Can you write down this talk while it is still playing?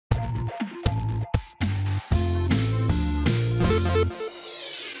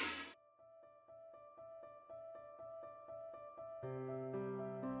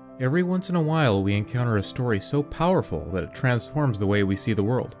Every once in a while we encounter a story so powerful that it transforms the way we see the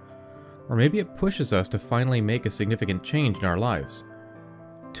world. Or maybe it pushes us to finally make a significant change in our lives.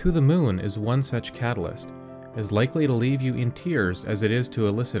 To the Moon is one such catalyst, as likely to leave you in tears as it is to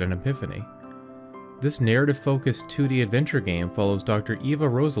elicit an epiphany. This narrative-focused 2D adventure game follows Dr. Eva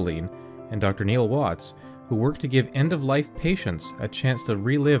Rosaline and Dr. Neil Watts, who work to give end-of-life patients a chance to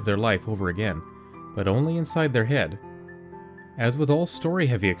relive their life over again, but only inside their head. As with all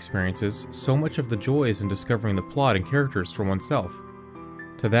story-heavy experiences, so much of the joy is in discovering the plot and characters for oneself.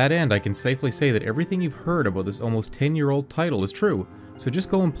 To that end, I can safely say that everything you've heard about this almost 10-year-old title is true, so just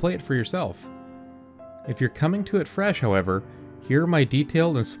go and play it for yourself. If you're coming to it fresh, however, here are my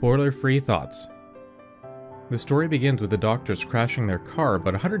detailed and spoiler-free thoughts. The story begins with the doctors crashing their car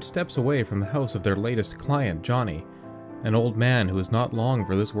about 100 steps away from the house of their latest client, Johnny, an old man who is not long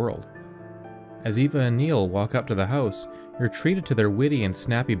for this world. As Eva and Neil walk up to the house, you're treated to their witty and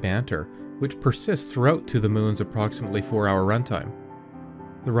snappy banter, which persists throughout To the Moon's approximately 4-hour runtime.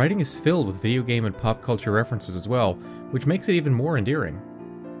 The writing is filled with video game and pop culture references as well, which makes it even more endearing.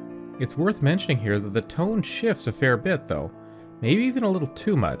 It's worth mentioning here that the tone shifts a fair bit though, maybe even a little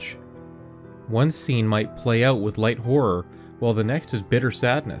too much. One scene might play out with light horror, while the next is bitter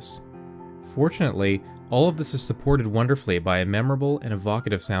sadness. Fortunately, all of this is supported wonderfully by a memorable and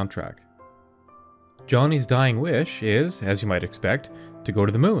evocative soundtrack. Johnny's dying wish is, as you might expect, to go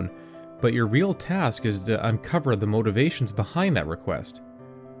to the moon, but your real task is to uncover the motivations behind that request.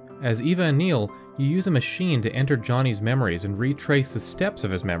 As Eva and Neil, you use a machine to enter Johnny's memories and retrace the steps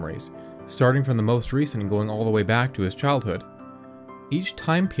of his memories, starting from the most recent and going all the way back to his childhood. Each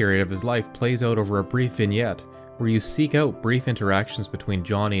time period of his life plays out over a brief vignette, where you seek out brief interactions between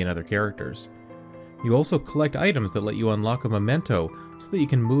Johnny and other characters. You also collect items that let you unlock a memento so that you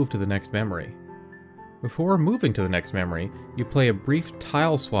can move to the next memory. Before moving to the next memory, you play a brief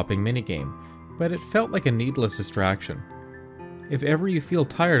tile-swapping minigame, but it felt like a needless distraction. If ever you feel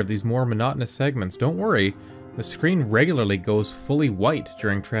tired of these more monotonous segments, don't worry, the screen regularly goes fully white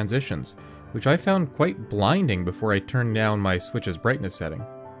during transitions, which I found quite blinding before I turned down my Switch's brightness setting.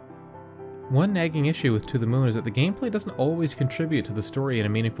 One nagging issue with To the Moon is that the gameplay doesn't always contribute to the story in a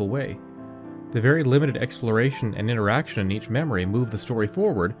meaningful way. The very limited exploration and interaction in each memory move the story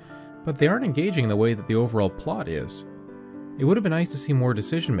forward, but they aren't engaging in the way that the overall plot is. It would have been nice to see more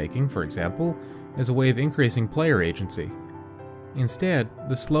decision-making, for example, as a way of increasing player agency. Instead,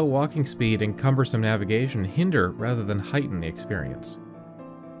 the slow walking speed and cumbersome navigation hinder rather than heighten the experience.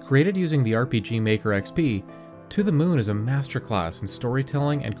 Created using the RPG Maker XP, To the Moon is a masterclass in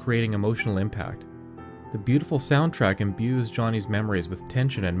storytelling and creating emotional impact. The beautiful soundtrack imbues Johnny's memories with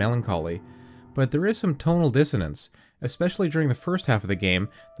tension and melancholy, but there is some tonal dissonance, especially during the first half of the game,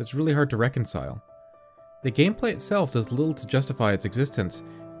 that's really hard to reconcile. The gameplay itself does little to justify its existence,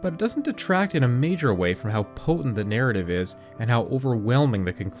 but it doesn't detract in a major way from how potent the narrative is and how overwhelming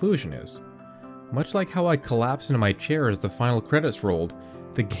the conclusion is. Much like how I collapsed into my chair as the final credits rolled,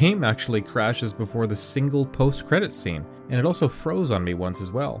 the game actually crashes before the single post-credits scene, and it also froze on me once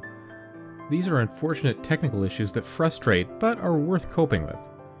as well. These are unfortunate technical issues that frustrate, but are worth coping with.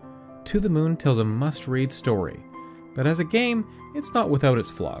 To the Moon tells a must-read story, but as a game, it's not without its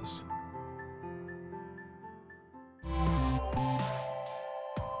flaws.